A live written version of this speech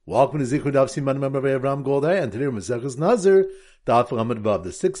Welcome to Zichud Daf Siman Member Avraham Goldei, and today we're Maseches Nazir, Daf Lamed Vav,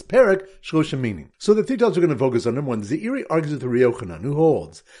 the sixth parak, Shloshim meaning. So the three topics we're going to focus on. Number one, Zairi argues with Rabbi Yochanan, who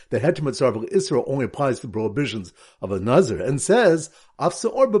holds that Heter Mitzvah Israel only applies to the prohibitions of a Nazir, and says,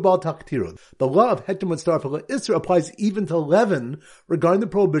 Afseor B'Bal Taktiro. The law of Heter Mitzvah Israel applies even to leaven, regarding the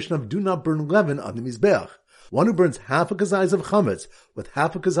prohibition of do not burn leaven on the Mizbeach. One who burns half a kazayis of chametz with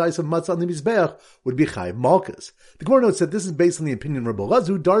half a kazayis of matzah on the mizbeach would be chayiv malchus. The Gemara notes that this is based on the opinion of Rabbi Elazar,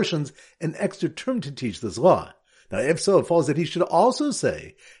 who darshans an extra term to teach this law. Now, if so, it follows that he should also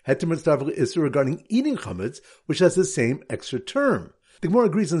say heter mitzvah isur regarding eating chametz, which has the same extra term. The Gemara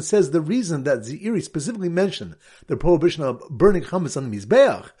agrees and says the reason that Zairi specifically mentioned the prohibition of burning chametz on the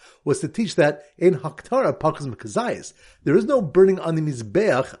mizbeach was to teach that in haktara pakas mekazayis. There is no burning on the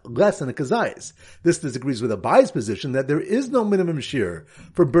mizbeach less than a kazayis. This disagrees with Abai's position that there is no minimum shear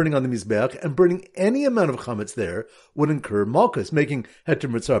for burning on the mizbeach, and burning any amount of chametz there would incur malchus, making heter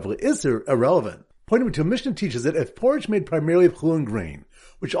mitzvah isur irrelevant. Pointing to a Mishnah teaches that if porridge made primarily of chulin grain,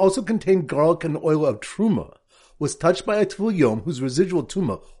 which also contained garlic and oil of truma, was touched by a tvul yom whose residual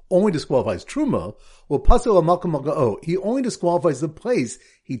tuma only disqualifies truma, will pasel amalkam maga'o, he only disqualifies the place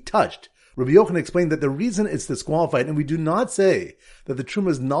he touched. Rabbi Yochanan explained that the reason it's disqualified, and we do not say that the truma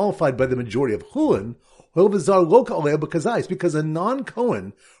is nullified by the majority of chulin, because a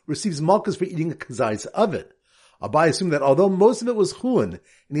non-Kohen receives malchus for eating a kazayis of it. Abai assumed that although most of it was chulin,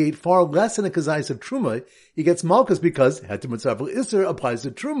 and he ate far less than a kazayis of truma, he gets malchus because heter mitzvah isur applies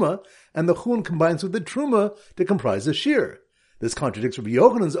to truma, and the chulin combines with the truma to comprise the shear. This contradicts Rabbi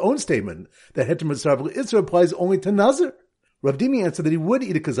Yochanan's own statement that heter mitzvah isur applies only to Nazir. Rav Dimi answered that he would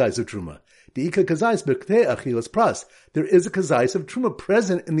eat a kazayis of truma. De'ika kazayis b'ktei achilas pras. There is a kazayis of truma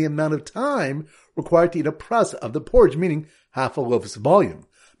present in the amount of time required to eat a pras of the porridge, meaning half a loaf's volume.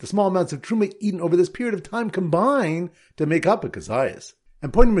 The small amounts of truma eaten over this period of time combine to make up a kazayis.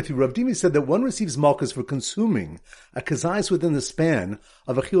 And pointing with you, Rav Dimi said that one receives malchus for consuming a kazayis within the span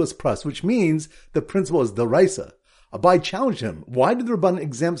of achilas pras, which means the principle is deraisa. Abai challenged him, why did the Rabban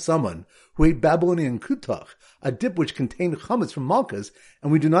exempt someone who ate Babylonian kutach, a dip which contained chametz from malchus,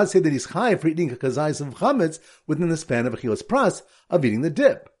 and we do not say that he's chayiv for eating a kazayis of chametz within the span of achilas pras of eating the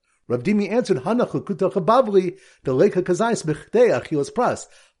dip? Rav Dimi answered, Hanach kutach abavli, the leka kazayis b'chdei achilas pras.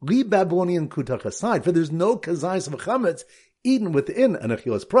 Leave Babylonian kutach aside, for there's no kazayis of chametz eaten within an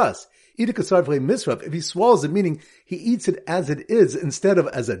achilas pras. Eat a kasar v'le misraf, if he swallows it, meaning he eats it as it is instead of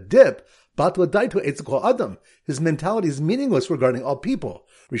as a dip, batla daito etzikol adam. His mentality is meaningless regarding all people.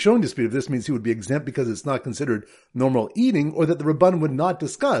 Rishon dispute if this means he would be exempt because it's not considered normal eating, or that the Rabban would not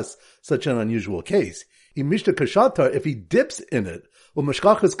discuss such an unusual case. Imishta kashatar, if he dips in it, there will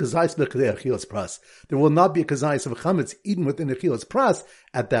not be a kazayis of chametz eaten within achilas pras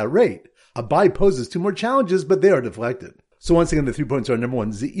at that rate. Abai poses two more challenges, but they are deflected. So once again, the 3 points are: number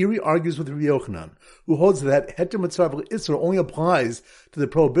one, Zairi argues with Rabbi Yochanan, who holds that heter mitzvah isur only applies to the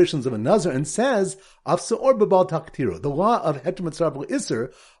prohibitions of a Nazir, and says, Afseor B'Bal Taktiro. The law of heter mitzvah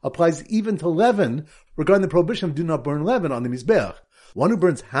isur applies even to leaven, regarding the prohibition of do not burn leaven on the mizbeach. One who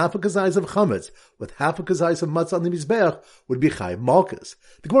burns half a kazayis of chametz with half a kazayis of matzah on the mizbeach would be chayiv malchus.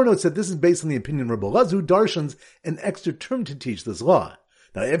 The Gemara notes that this is based on the opinion of Rabbi Elazar, who darshans an extra term to teach this law.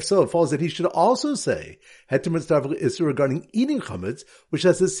 Now, if so, it follows that he should also say heter mitzvah isur regarding eating chametz, which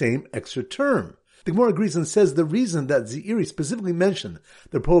has the same extra term. The Gemara agrees and says the reason that Zairi specifically mentioned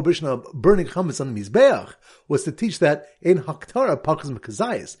the prohibition of burning chametz on the mizbeach was to teach that in haktara pakas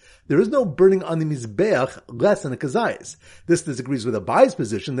mekazayis. There is no burning on the mizbeach less than a kazayis. This disagrees with Abai's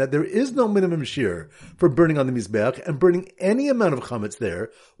position that there is no minimum shear for burning on the mizbeach, and burning any amount of chametz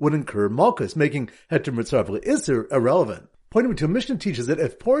there would incur malchus, making heter mitzvah isur irrelevant. Pointing to a Mishnah teaches that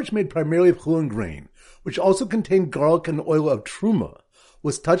if porridge made primarily of chulin grain, which also contained garlic and oil of truma,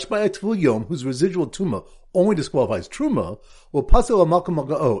 was touched by a tvul yom whose residual tuma only disqualifies truma, will pasel amalkam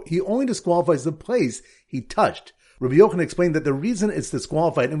maga'o, he only disqualifies the place he touched. Rabbi Yochanan explained that the reason it's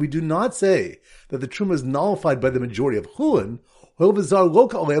disqualified, and we do not say that the truma is nullified by the majority of chulin,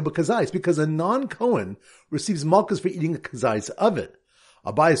 because a non-Kohen receives malchus for eating a kazayis of it.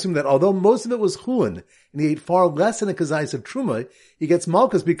 Abai assumed that although most of it was chulin, and he ate far less than a kazayis of truma, he gets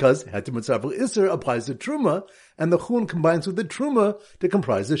malchus because heter mitzvah isur applies to truma, and the chulin combines with the truma to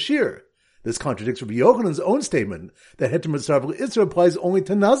comprise the shear. This contradicts Rabbi Yochanan's own statement that heter mitzvah isur applies only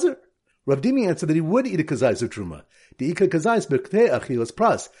to Nazir. Rav Dimi answered that he would eat a kazayis of truma. De'ika kazayis b'ktei achilas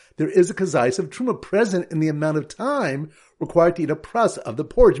pras. There is a kazayis of truma present in the amount of time required to eat a pras of the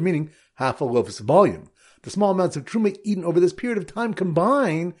porridge, meaning half a loaf's volume. The small amounts of truma eaten over this period of time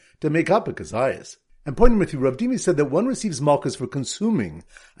combine to make up a kazayis. And pointing with you, Rav Dimi said that one receives malchus for consuming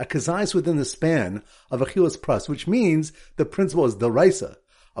a kazayis within the span of achilas pras, which means the principle is deraisa.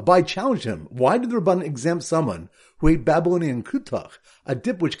 Abai challenged him, why did the Rabban exempt someone who ate Babylonian kutach, a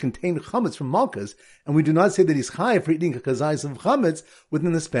dip which contained chametz from malchus, and we do not say that he's chayav for eating a kazayis of chametz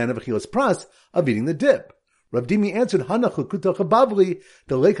within the span of achilas pras, of eating the dip? Rav Dimi answered, Hanach kutach habavli,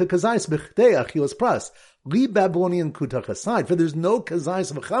 the leka kazayis bechdei achilas pras. Leave Babylonian kutach aside, for there's no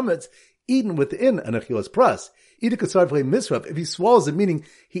kazayis of chametz eaten within an achilas pras. Eat a kasarvle misraf, if he swallows it, meaning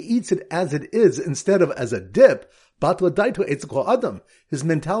he eats it as it is instead of as a dip, batla daito etzekol adam. His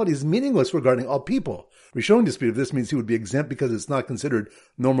mentality is meaningless regarding all people. Rishon dispute if this means he would be exempt because it's not considered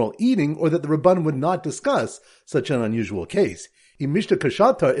normal eating, or that the Rabban would not discuss such an unusual case. Imishta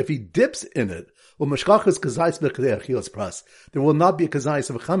kashatar, if he dips in it, there will not be a kazayis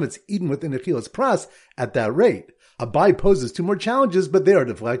of chametz eaten within achilas pras at that rate. Abai poses two more challenges, but they are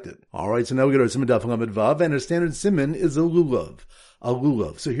deflected. Alright, so now we get our siman daf lamed vav, and our standard siman is a lulav. A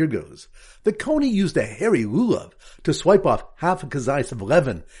lulav. So here goes. The Koni used a hairy lulav to swipe off half a kazayis of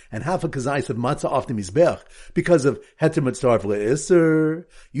leaven and half a kazayis of matzah off the mizbech because of heter mitzaref le'isr.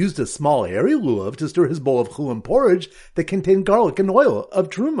 Used a small hairy lulav to stir his bowl of chulam porridge that contained garlic and oil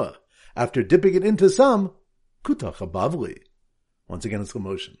of truma. After dipping it into some kutach habavli. Once again in slow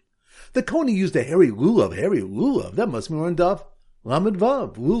motion. The Koni used a hairy lulav, that must be more in daf lamed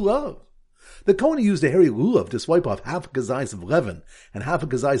vav, lulav. The Koni used a hairy lulav to swipe off half a kazayis of leaven and half a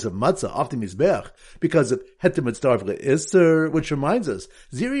kazayis of matzah off the mizbech because of heter mitzaref le'isr, which reminds us,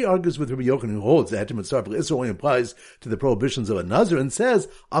 Ziri argues with Rabbi Yochanan who holds that heter mitzaref le'isr only applies to the prohibitions of a Nazir and says,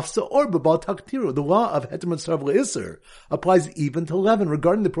 af sa'or b'bal taktiru, the law of heter mitzaref le'isr applies even to leaven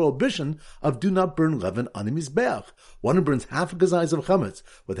regarding the prohibition of do not burn leaven on the mizbech. One who burns half a kazayis of chametz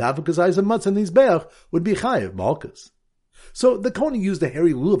with half a kazayis of matzah on the mizbech would be chayav malchus. So the Koni used a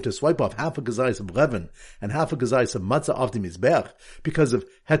hairy lulav to swipe off half a kazayis of leaven and half a kazayis of matzah off the mizbech because of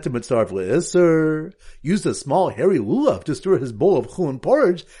heter mitzaref le'isr. Used a small hairy lulav to stir his bowl of chulin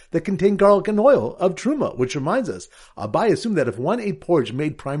porridge that contained garlic and oil of truma, which reminds us, Abai assumed that if one ate porridge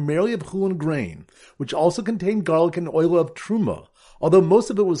made primarily of chulin grain, which also contained garlic and oil of truma, although most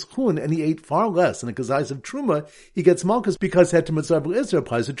of it was chulin and he ate far less than a kazayis of truma, he gets malchus because heter mitzaref le'isr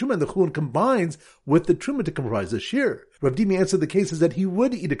applies to truma and the chulin combines with the truma to comprise the shir. Rav Dimi answered the case is that he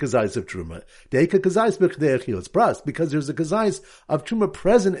would eat a kazayis of truma, deika kazayis bechdei achilas pras, because there's a kazayis of truma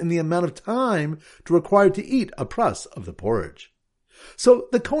present in the amount of time to require to eat a pras of the porridge. So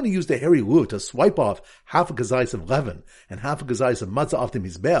the Koni used a hairy lulav to swipe off half a kazayis of leaven and half a kazayis of matzah off the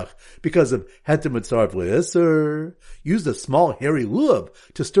mizbech because of heter mitzaref le'isr. Used a small hairy lulav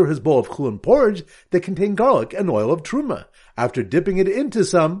to stir his bowl of chulin porridge that contained garlic and oil of truma. After dipping it into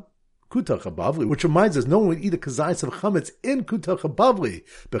some kutach habavli, which reminds us no one would eat a kazayis of chametz in kutach habavli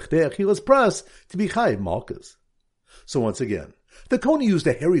bechdei achilas pras to be chayav malchus. So once again, the Koni used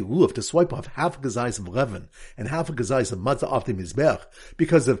a hairy lulav to swipe off half a kazayis of leaven and half a kazayis of matzah off the mizbech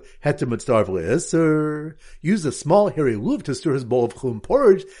because of heter mitzaref le'isr. Used a small hairy lulav to stir his bowl of chulin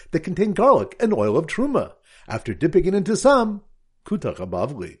porridge that contained garlic and oil of truma. After dipping it into some kutach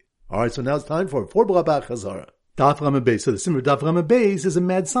habavli. Alright, so now it's time for 4 blabach chazara. Daf lamed beis. So the simmer daf lamed beis is a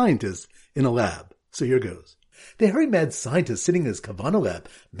mad scientist in a lab. So here goes. The hairy mad scientist sitting in his kavana lab.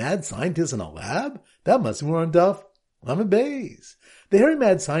 Mad scientist in a lab? That must be more on daf lamed beis. The hairy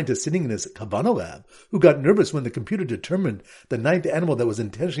mad scientist sitting in his kavana lab, who got nervous when the computer determined the ninth animal that was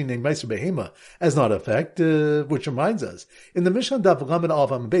intentionally named Meiser Behema as not effective, which reminds us, in the Mishnah Daf Lamed Aleph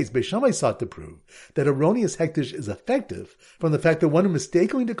Amud Beis, Beis Shammai sought to prove that erroneous hektish is effective from the fact that one who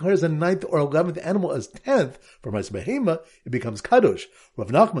mistakenly declares a ninth or 11th animal as 10th for Meiser Behema, it becomes kadosh. Rav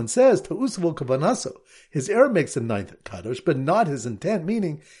Nachman says, Ta'usavol kavanaso. His error makes the ninth kadosh, but not his intent,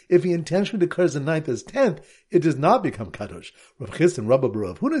 meaning, if he intentionally declares the ninth as 10th, it does not become kadosh. Rav Chis and Rabba Bar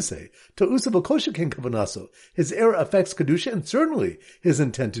Rav Huna say, Ta'usavol koshakin kavanaso. His error affects kedusha, and certainly his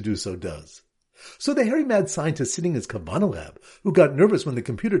intent to do so does. So the hairy mad scientist sitting in his kavana lab, who got nervous when the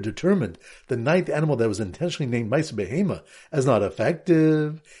computer determined the ninth animal that was intentionally named Meiser Behema as not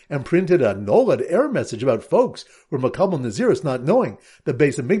effective, and printed a nolad error message about folks who were makabel naziris not knowing the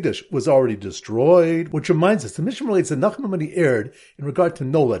base of Migdash was already destroyed, which reminds us the Mishnah relates that Nachman when he erred in regard to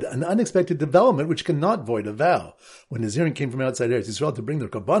nolad, an unexpected development which cannot void a vow. When Nazirin came from outside Eretz Yisrael to bring their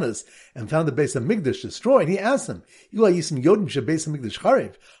kabbanas and found the base of Migdash destroyed, he asked them, Ilah Yisim Yodim Shabes of Migdash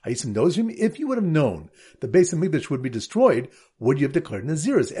Charev, Hayisim Nozrim, if you would have known the base of Migdash would be destroyed, would you have declared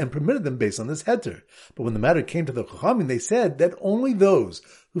Naziris and permitted them based on this heter? But when the matter came to the Chachamim, they said that only those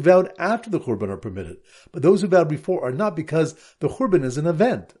who vowed after the Churban are permitted, but those who vowed before are not, because the Churban is an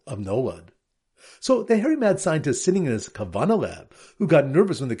event of Nolad. So the hairy mad scientist sitting in his Kavana lab, who got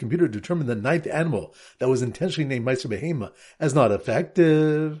nervous when the computer determined the ninth animal that was intentionally named Meister Behema as not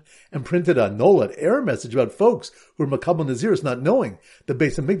effective, and printed a NOLAD error message about folks who were Makabel Naziris not knowing the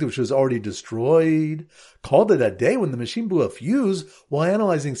base of Mikdash was already destroyed, called it a day when the machine blew a fuse while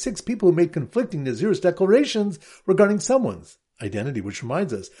analyzing 6 people who made conflicting Naziris declarations regarding someone's identity, which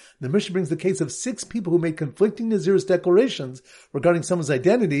reminds us, the Mishnah brings the case of 6 people who made conflicting Naziris declarations regarding someone's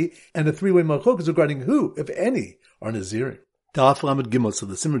identity and a 3-way machlokas regarding who, if any, are Nazirim. Daf Lamed Gimel, so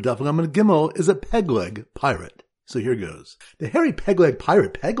the Simmer Daf Lamed Gimel is a peg-leg pirate. So here goes. The hairy peg-leg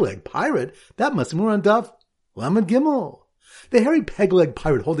pirate, that must be more on Daf Lamed Gimel. The hairy peg-leg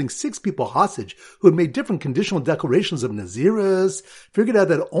pirate holding 6 people hostage who had made different conditional declarations of Naziris figured out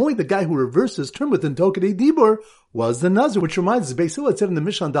that only the guy who reversed his term within Tokadei Dibur was the Nazir, which reminds us, Beis Hillel said in the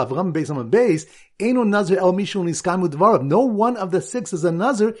Mishnah on Daf Ram Beis Amud Beis, Eino Nazir el Mishul Niskamu Dvarav. No one of the 6 is a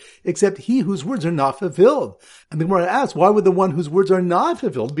Nazir except he whose words are not fulfilled. And the Gemara asks, why would the one whose words are not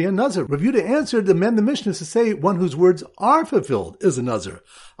fulfilled be a Nazir? Rav Yehuda answered, the man the Mishnah to say one whose words are fulfilled is a Nazir.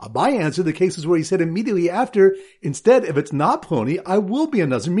 Abai answered the cases where he said immediately after, instead, if it's not Ploni, I will be a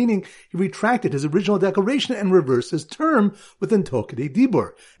Nazir, meaning he retracted his original declaration and reversed his term within Tokadei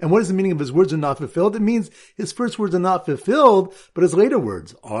Dibur. And what is the meaning of his words are not fulfilled? It means his first words are not fulfilled, but his later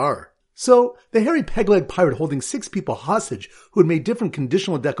words are. So, the hairy peg-leg pirate holding 6 people hostage who had made different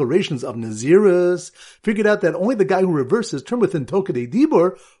conditional declarations of Naziris figured out that only the guy who reversed his term within Tokadei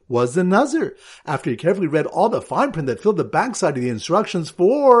Dibur was the Nazir, after he carefully read all the fine print that filled the backside of the instructions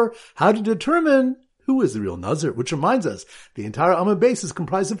for how to determine who is the real Nazir, which reminds us, the entire Amud Beis is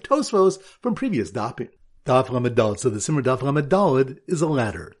comprised of Tosfos from previous dapim. Daf Lamed Daled, so the Simmer Daf Lamed Daled is a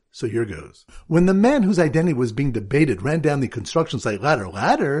ladder. So here goes. When the man whose identity was being debated ran down the construction site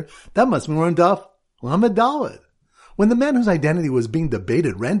ladder, that must be more on Daf Lamed Daled. When the man whose identity was being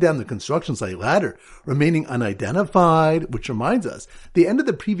debated ran down the construction site ladder, remaining unidentified, which reminds us, the end of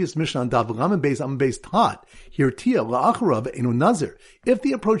the previous Mishnah on Daf Lamed Beis Amud Beis taught, Hirtia la'acharav enu Nazir. If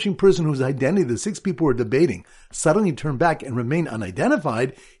the approaching person whose identity the 6 people were debating suddenly turned back and remained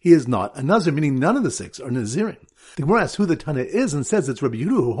unidentified, he is not a Nazir, meaning none of the 6 are Nazirim. The Gemara asks who the Tana is and says it's Rabbi Yehuda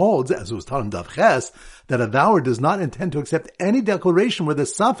who holds, as was taught in Daf Ches, that a vower does not intend to accept any declaration where the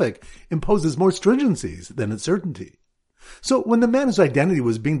suffix imposes more stringencies than its certainty. So when the man whose identity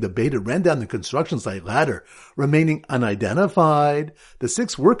was being debated ran down the construction site ladder, remaining unidentified, the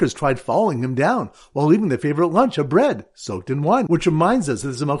 6 workers tried following him down while leaving their favorite lunch, a bread soaked in wine, which reminds us that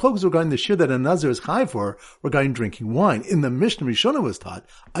there's a machlokas regarding the shir that a Nazir is chai for regarding drinking wine. In the Mishnah Rishona was taught,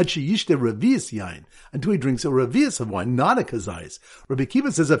 ad sheyishte revius yain, until he drinks a revius of wine, not a kazayis. Rabbi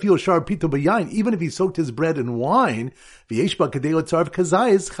Kiva says, afil shar pito b'yain, even if he soaked his bread in wine, v'yeshba kadei l'tzarv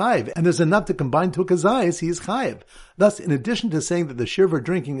kazayis chayv, and there's enough to combine to a kazayis, he is chayv. Thus, in addition to saying that the shir for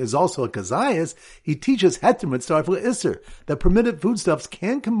drinking is also a kazayas, he teaches heter mitzarf le'isser, that permitted foodstuffs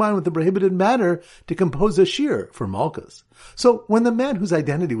can combine with the prohibited matter to compose a shir for malchus. So, when the man whose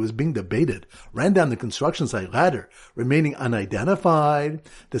identity was being debated ran down the construction site ladder, remaining unidentified,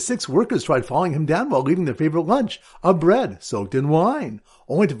 the 6 workers tried following him down while leaving their favorite lunch, a bread soaked in wine,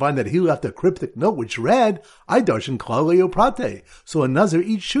 only to find that he left a cryptic note which read, I darshan klal leoprate, so a Nazir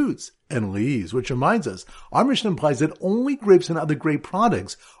eats shoots and leaves, which reminds us, our Mishnah implies that only grapes and other grape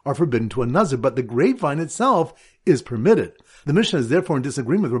products are forbidden to a Nazir, but the grapevine itself is permitted. The Mishnah is therefore in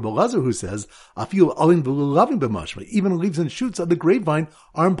disagreement with Rabbi Lazar, who says, Afil alin v'lulavim b'mashma, even leaves and shoots of the grapevine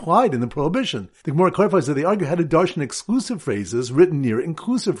are implied in the prohibition. The Gemara clarifies that they argue how to darshan exclusive phrases written near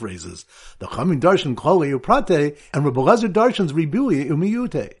inclusive phrases. The Chamin darshan klal leoprate, and Rabbi Lazar darshans ribuye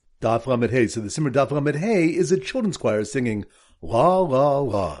umiyute. Daf Lamed Hey, so the Simmer Daf Lamed Hey is a children's choir singing La La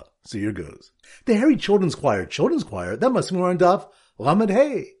La. So here goes. The hairy children's choir, that must be more on Daf Lamed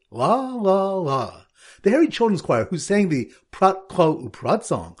Hey, La La La. The hairy children's choir who sang the Prat Klal Uprat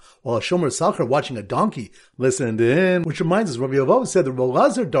song while a Shomer Sachar watching a donkey listened in, which reminds us, Rabbi Yovav said that Rabbi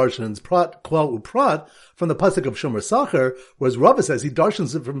Lazar darshans Prat Klal Uprat from the pasuk of Shomer Sachar, whereas Rava says he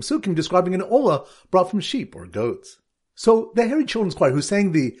darshans it from Sukkim describing an olah brought from sheep or goats. So the hairy children's choir who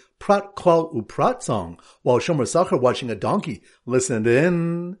sang the Prat Klal Uprat song while Shomer Sachar watching a donkey listened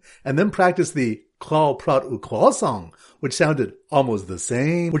in, and then practiced the Klal Prat Uklal song, which sounded almost the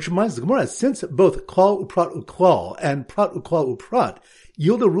same, which reminds the Gemara, since both Klal Uprat Uklal and Prat Uklal Uprat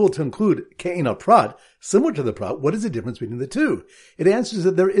yield a rule to include Ke'ena Prat, similar to the Prat, what is the difference between the two? It answers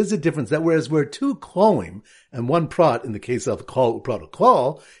that there is a difference, that whereas we're 2 Klalim and 1 Prat in the case of Klal Uprat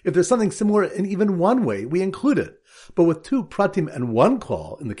Uklal, if there's something similar in even one way, we include it. But with 2 Pratim and 1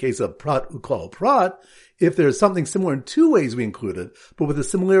 Klal, in the case of Prat Uklal Prat, if there's something similar in 2 ways, we include it, but with a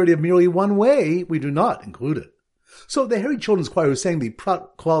similarity of merely 1 way, we do not include it. So the Harry Children's Choir who sang the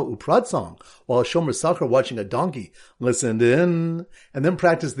Prat Klal Uprat song while a Shomer Sachar watching a donkey listened in and then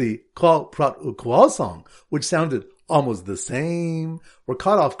practiced the Klal Prat Uklal song, which sounded almost the same, were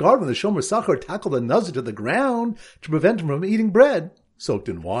caught off guard when the Shomer Sachar tackled the Nazir to the ground to prevent him from eating bread soaked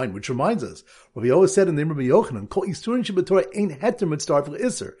in wine, which reminds us, Rabbi always said in the name of Rabbi Yochanan, Kol Isurin Shebetorah ain't heter mitzdarf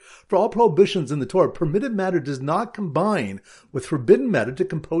l'Isser. For all prohibitions in the Torah, permitted matter does not combine with forbidden matter to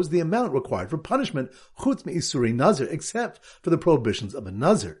compose the amount required for punishment, chutz me'Isurei Nazir, except for the prohibitions of a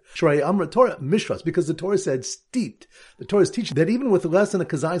Nazir. Shrei Amra Torah Mishras, because the Torah said steeped. The Torah is teaching that even with less than a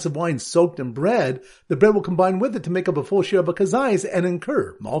kazayis of wine soaked in bread, the bread will combine with it to make up a full share of a kazayis and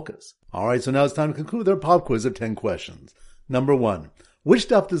incur malchus. Alright, so now it's time to conclude our pop quiz of 10 questions. Number 1. Which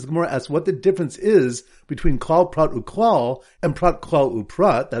daf does the Gemara ask what the difference is between klal prat uklal and prat klal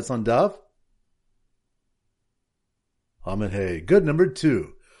uprat? That's on daf. Amen. Hey, good. Number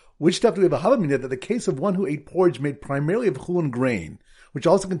 2. Which daf do we have a havamina that the case of one who ate porridge made primarily of chulun grain, which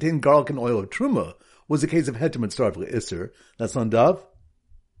also contained garlic and oil of truma, was the case of heter mitzdarf l'Isser? That's on daf.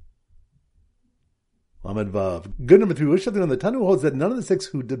 Amen vav. Good. Number 3. Which daf on the Tanu holds that none of the 6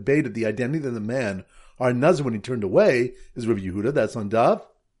 who debated the identity of the man are Nazir when he turned away is Rabbi Yehuda. That's on daf.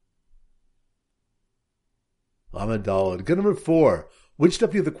 Amud Daled. Good. Number 4. Which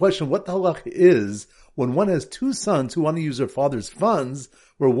daf you have the question what the halach is when one has 2 sons who want to use their father's funds,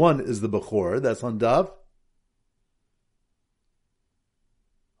 where one is the bechor? That's on daf.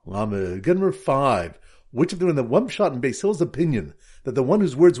 Amud. Good. Number 5. Which of them in the one shot in Beis Hill's opinion that the one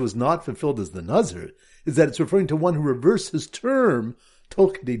whose words was not fulfilled as the Nazir is that it's referring to one who reversed his term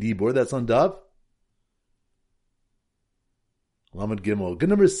Toch de Dibor? That's on daf. Lamed Gimel. Good.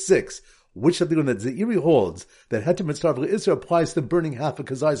 Number 6. Which of the one that Zeiri holds that heter mitzdarf l'Isser applies to burning half a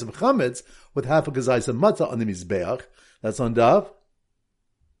kazayis of chametz with half a kazayis of matzah on the mizbeach? That's on daf.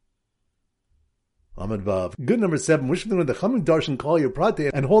 Lamed Vav. Good. Number 7. Which of the one that Chamim darshan kol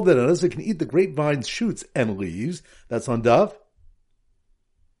yoprate and hold that unless it can eat the grapevine's shoots and leaves? That's on daf.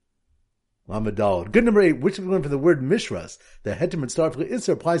 Lamed Daled. Good. Number 8. Which of the one for the word mishras that heter mitzdarf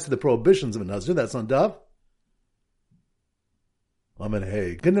l'Isser applies to the prohibitions of a Nazir? That's on daf. Amen.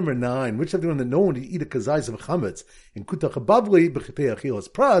 Hey. Good. Number 9. Which of the one that no one to eat a kazayis of chametz in kuta chabavli b'chitei achilas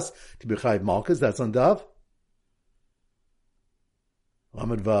pras to be chayiv malchus? That's on daf.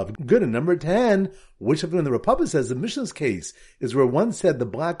 Amud Vav. Good. And number 10. Which of the one the Republic says the Mishnah's case is where one said the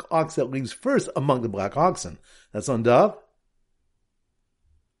black ox that leaves first among the black oxen? That's on daf.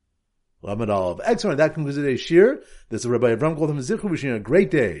 Amud Aleph. Excellent. That concludes today's shir. This is Rabbi Avram Goldman Zichru wishing you a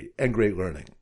great day and great learning.